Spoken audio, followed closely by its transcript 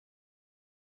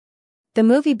The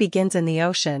movie begins in the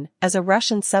ocean as a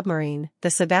Russian submarine, the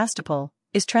Sevastopol,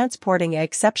 is transporting an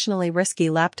exceptionally risky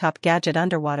laptop gadget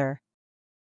underwater.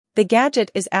 The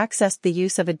gadget is accessed the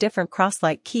use of a different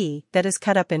cross-like key that is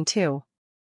cut up in two.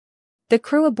 The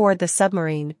crew aboard the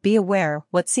submarine be aware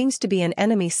what seems to be an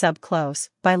enemy sub close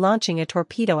by launching a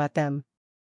torpedo at them.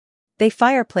 They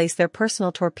fireplace their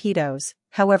personal torpedoes,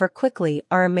 however quickly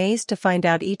are amazed to find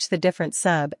out each the different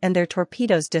sub and their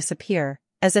torpedoes disappear,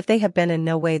 as if they have been in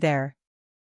no way there.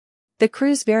 The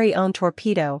crew's very own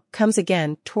torpedo comes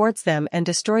again towards them and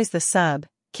destroys the sub,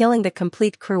 killing the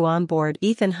complete crew on board.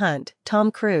 Ethan Hunt, Tom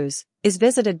Cruise, is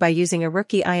visited by using a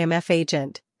rookie IMF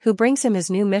agent, who brings him his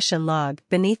new mission log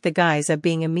beneath the guise of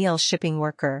being a meal shipping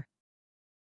worker.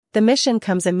 The mission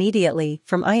comes immediately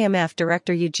from IMF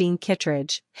director Eugene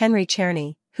Kittredge, Henry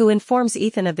Czerny, who informs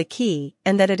Ethan of the key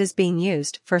and that it is being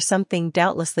used for something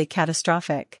doubtlessly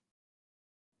catastrophic.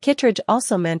 Kittredge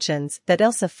also mentions that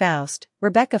Ilsa Faust,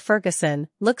 Rebecca Ferguson,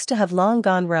 looks to have long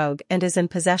gone rogue and is in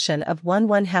possession of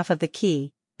one-half of the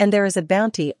key, and there is a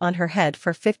bounty on her head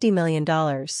for $50 million.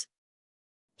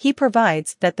 He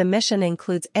provides that the mission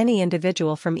includes any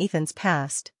individual from Ethan's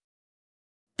past.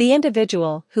 The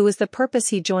individual who is the purpose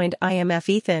he joined IMF.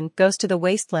 Ethan goes to the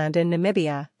wasteland in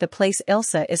Namibia, the place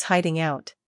Ilsa is hiding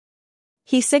out.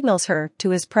 He signals her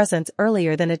to his presence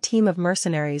earlier than a team of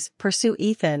mercenaries pursue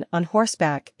Ethan on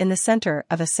horseback in the center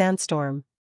of a sandstorm.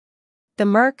 The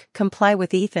Merc comply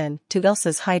with Ethan to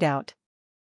Ilsa's hideout.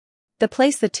 The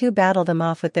place the two battle them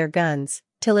off with their guns,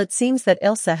 till it seems that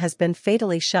Ilsa has been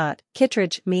fatally shot.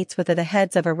 Kittredge meets with the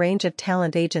heads of a range of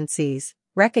talent agencies,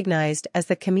 recognized as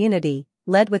the Community,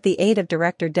 led with the aid of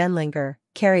director Denlinger,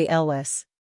 Carrie Elwes.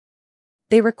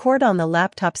 They record on the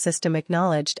laptop system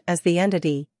acknowledged as the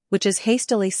Entity, which is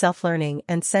hastily self-learning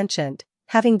and sentient,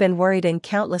 having been worried in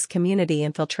countless community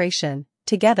infiltration,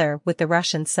 together with the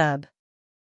Russian sub.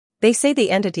 They say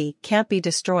the Entity can't be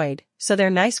destroyed, so their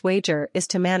nice wager is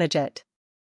to manage it.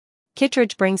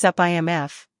 Kittredge brings up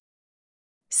IMF.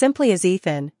 Simply as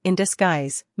Ethan, in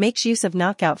disguise, makes use of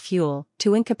knockout fuel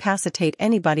to incapacitate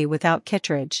anybody without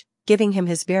Kittredge, giving him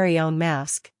his very own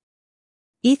mask.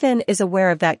 Ethan is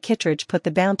aware of that Kittredge put the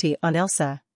bounty on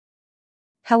Ilsa.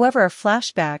 However, a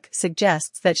flashback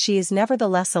suggests that she is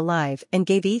nevertheless alive and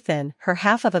gave Ethan her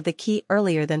half of the key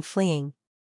earlier than fleeing.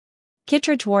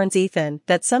 Kittredge warns Ethan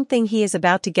that something he is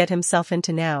about to get himself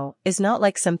into now is not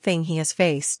like something he has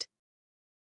faced.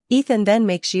 Ethan then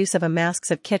makes use of a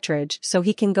mask of Kittredge so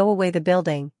he can go away the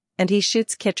building, and he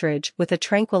shoots Kittredge with a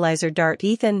tranquilizer dart.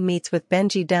 Ethan meets with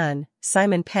Benji Dunn,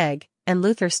 Simon Pegg, and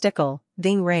Luther Stickle,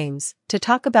 Ving Rhames, to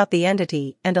talk about the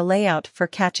Entity and a layout for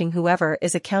catching whoever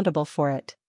is accountable for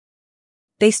it.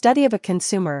 They study of a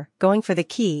consumer going for the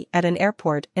key at an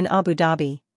airport in Abu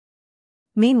Dhabi.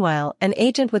 Meanwhile, an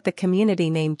agent with the Community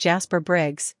named Jasper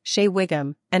Briggs, Shea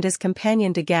Wiggum, and his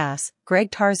companion DeGasse,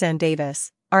 Greg Tarzan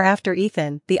Davis, are after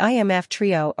Ethan. The IMF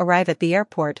trio arrive at the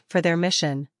airport for their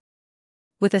mission,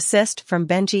 with assist from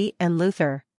Benji and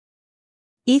Luther.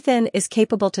 Ethan is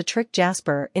capable to trick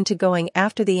Jasper into going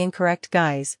after the incorrect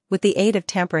guys with the aid of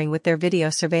tampering with their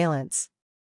video surveillance.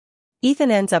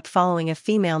 Ethan ends up following a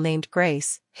female named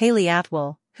Grace, Haley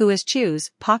Atwell, who as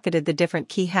choose pocketed the different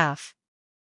key half.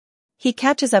 He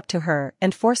catches up to her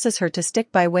and forces her to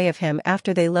stick by way of him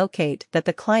after they locate that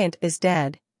the client is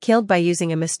dead, killed by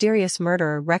using a mysterious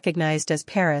murderer recognized as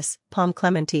Paris, Palm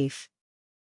Clementif.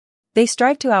 They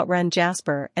strive to outrun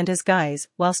Jasper and his guys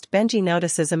whilst Benji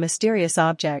notices a mysterious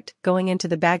object going into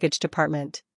the baggage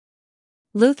department.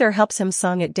 Luther helps him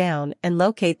song it down and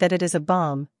locate that it is a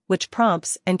bomb, which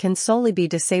prompts and can solely be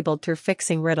disabled through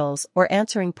fixing riddles or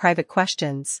answering private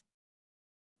questions.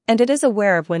 And it is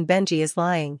aware of when Benji is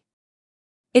lying.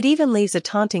 It even leaves a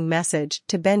taunting message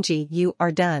to Benji: "You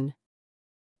are done."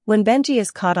 When Benji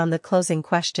is caught on the closing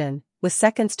question, with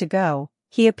seconds to go,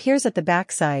 he appears at the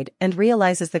backside and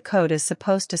realizes the code is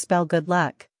supposed to spell good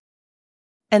luck.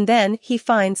 And then he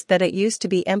finds that it used to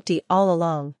be empty all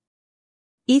along.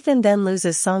 Ethan then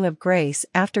loses Song of Grace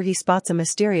after he spots a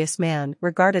mysterious man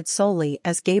regarded solely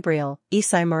as Gabriel,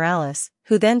 Isai Morales,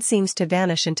 who then seems to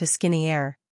vanish into skinny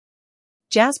air.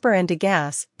 Jasper and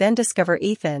DeGasse then discover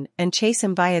Ethan and chase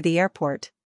him via the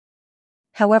airport.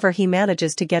 However, he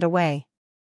manages to get away.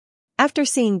 After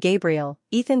seeing Gabriel,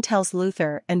 Ethan tells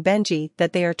Luther and Benji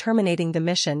that they are terminating the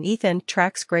mission. Ethan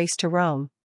tracks Grace to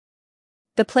Rome,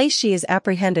 the place she is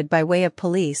apprehended by way of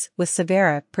police with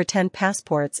severe pretend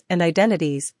passports and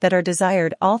identities that are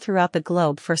desired all throughout the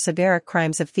globe for severe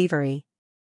crimes of thievery.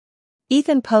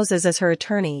 Ethan poses as her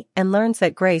attorney and learns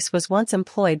that Grace was once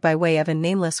employed by way of a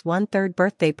nameless 1/3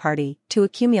 birthday party to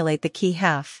accumulate the key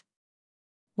half.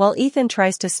 While Ethan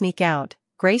tries to sneak out,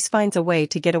 Grace finds a way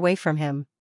to get away from him.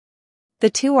 The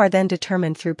two are then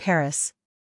determined through Paris,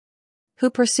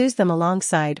 who pursues them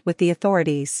alongside with the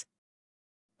authorities.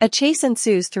 A chase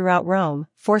ensues throughout Rome,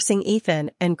 forcing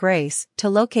Ethan and Grace to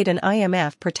locate an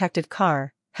IMF-protected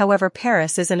car. However,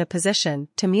 Paris is in a position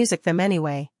to music them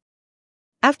anyway.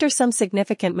 After some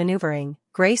significant maneuvering,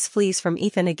 Grace flees from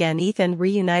Ethan again. Ethan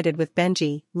reunited with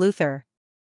Benji, Luther,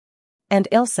 and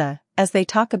Ilsa, as they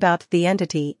talk about the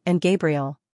entity and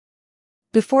Gabriel.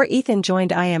 Before Ethan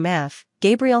joined IMF,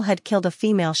 Gabriel had killed a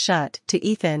female shut to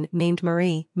Ethan named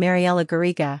Mariella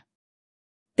Garriga.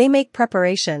 They make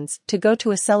preparations to go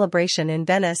to a celebration in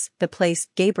Venice, the place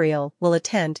Gabriel will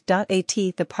attend. At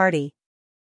the party,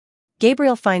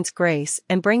 Gabriel finds Grace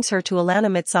and brings her to Alana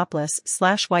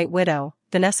Mitsopoulos / White Widow,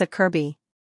 Vanessa Kirby.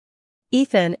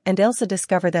 Ethan and Ilsa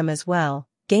discover them as well,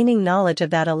 gaining knowledge of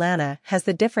that Alana has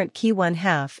the different key one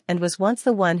half and was once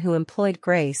the one who employed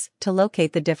Grace to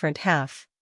locate the different half.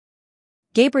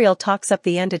 Gabriel talks up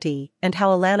the entity and how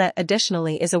Alana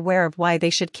additionally is aware of why they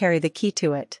should carry the key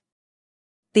to it.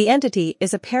 The entity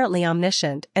is apparently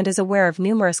omniscient and is aware of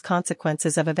numerous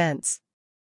consequences of events.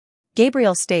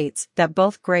 Gabriel states that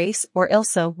both Grace or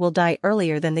Ilsa will die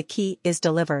earlier than the key is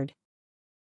delivered.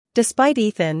 Despite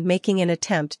Ethan making an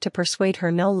attempt to persuade her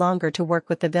no longer to work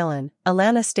with the villain,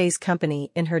 Alana stays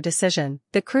company in her decision.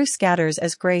 The crew scatters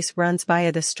as Grace runs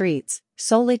via the streets,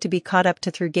 solely to be caught up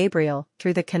to through Gabriel,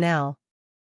 through the canal.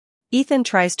 Ethan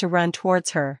tries to run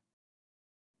towards her.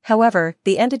 However,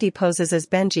 the entity poses as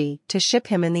Benji to ship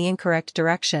him in the incorrect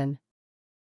direction.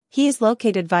 He is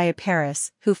located via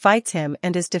Paris, who fights him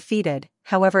and is defeated.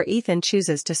 However, Ethan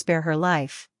chooses to spare her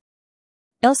life.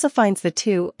 Ilsa finds the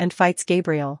two and fights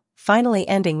Gabriel, finally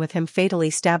ending with him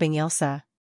fatally stabbing Ilsa.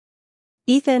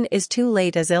 Ethan is too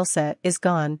late as Ilsa is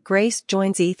gone. Grace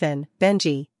joins Ethan,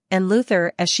 Benji, and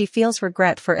Luther as she feels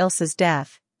regret for Ilsa's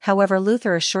death. However,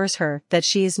 Luther assures her that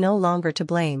she is no longer to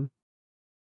blame.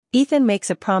 Ethan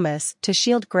makes a promise to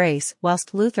shield Grace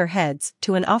whilst Luther heads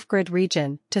to an off-grid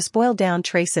region to spoil down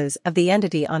traces of the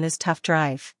entity on his tough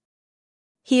drive.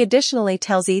 He additionally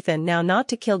tells Ethan now not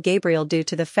to kill Gabriel due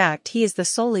to the fact he is the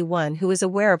solely one who is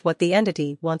aware of what the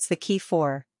entity wants the key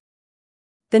for.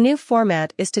 The new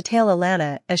format is to tail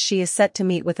Alana as she is set to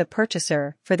meet with a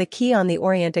purchaser for the key on the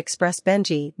Orient Express.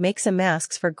 Benji makes a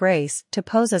masks for Grace to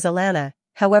pose as Alana.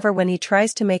 However, when he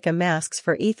tries to make a masks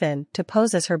for Ethan to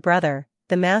pose as her brother,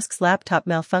 the mask's laptop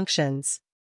malfunctions,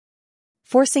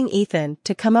 forcing Ethan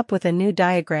to come up with a new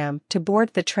diagram to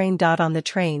board the train. On the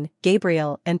train,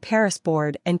 Gabriel and Paris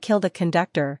board and kill the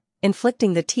conductor,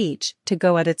 inflicting the teach to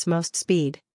go at its most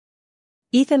speed.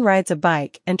 Ethan rides a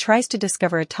bike and tries to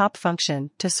discover a top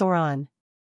function to soar on.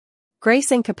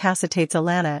 Grace incapacitates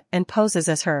Alana and poses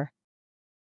as her.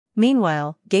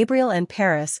 Meanwhile, Gabriel and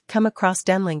Paris come across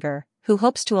Denlinger, who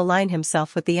hopes to align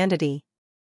himself with the entity.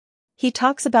 He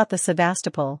talks about the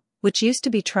Sebastopol, which used to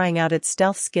be trying out its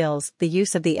stealth skills, the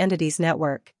use of the entity's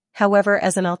network, however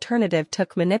as an alternative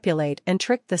took manipulate and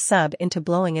tricked the sub into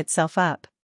blowing itself up.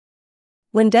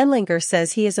 When Denlinger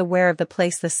says he is aware of the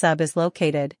place the sub is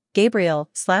located, Gabriel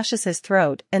slashes his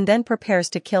throat and then prepares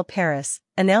to kill Paris,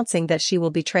 announcing that she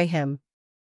will betray him.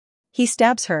 He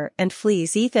stabs her and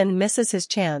flees. Ethan misses his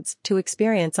chance to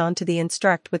experience onto the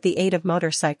instruct with the aid of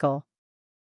motorcycle.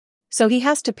 So he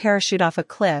has to parachute off a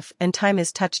cliff and time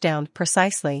his touchdown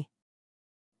precisely.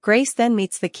 Grace then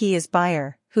meets the key as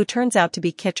buyer, who turns out to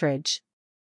be Kittredge.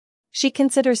 She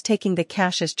considers taking the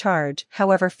cash as charge,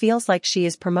 however feels like she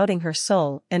is promoting her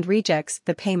soul and rejects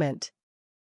the payment.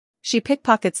 She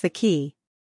pickpockets the key.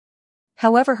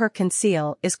 However, her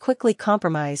conceal is quickly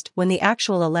compromised when the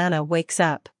actual Alana wakes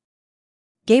up.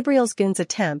 Gabriel's goons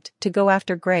attempt to go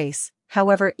after Grace.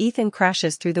 However, Ethan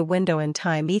crashes through the window in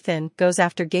time. Ethan goes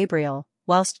after Gabriel,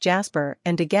 whilst Jasper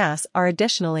and Degas are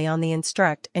additionally on the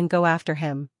instruct and go after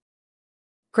him.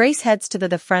 Grace heads to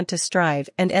the front to strive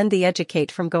and end the educate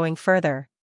from going further.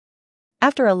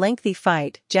 After a lengthy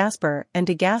fight, Jasper and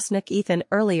Degas knock Ethan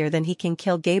earlier than he can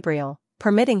kill Gabriel,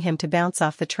 permitting him to bounce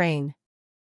off the train.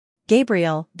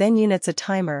 Gabriel then units a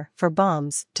timer for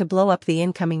bombs to blow up the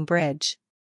incoming bridge.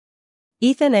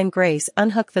 Ethan and Grace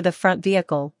unhook the front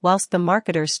vehicle whilst the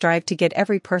marketers strive to get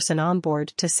every person on board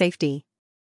to safety.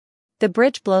 The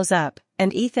bridge blows up,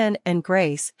 and Ethan and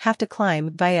Grace have to climb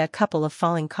via a couple of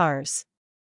falling cars.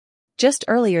 Just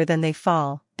earlier than they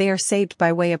fall, they are saved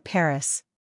by way of Paris.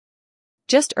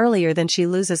 Just earlier than she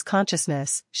loses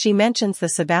consciousness, she mentions the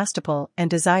Sebastopol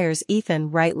and desires Ethan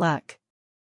right luck.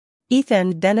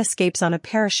 Ethan then escapes on a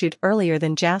parachute earlier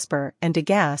than Jasper and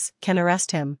Degas can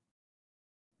arrest him.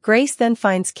 Grace then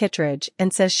finds Kittredge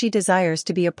and says she desires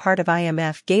to be a part of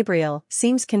IMF. Gabriel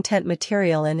seems content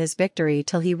material in his victory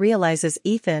till he realizes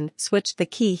Ethan switched the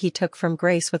key he took from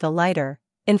Grace with a lighter,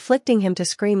 inflicting him to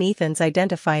scream. Ethan's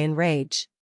identify in rage.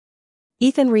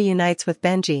 Ethan reunites with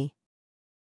Benji,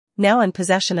 now in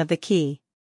possession of the key.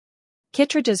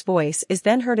 Kittredge's voice is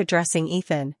then heard addressing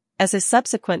Ethan, as his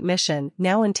subsequent mission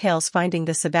now entails finding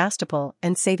the Sebastopol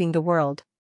and saving the world.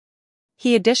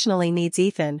 He additionally needs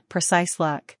Ethan precise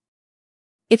luck.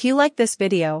 If you like this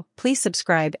video, please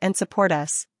subscribe and support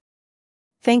us.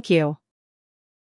 Thank you.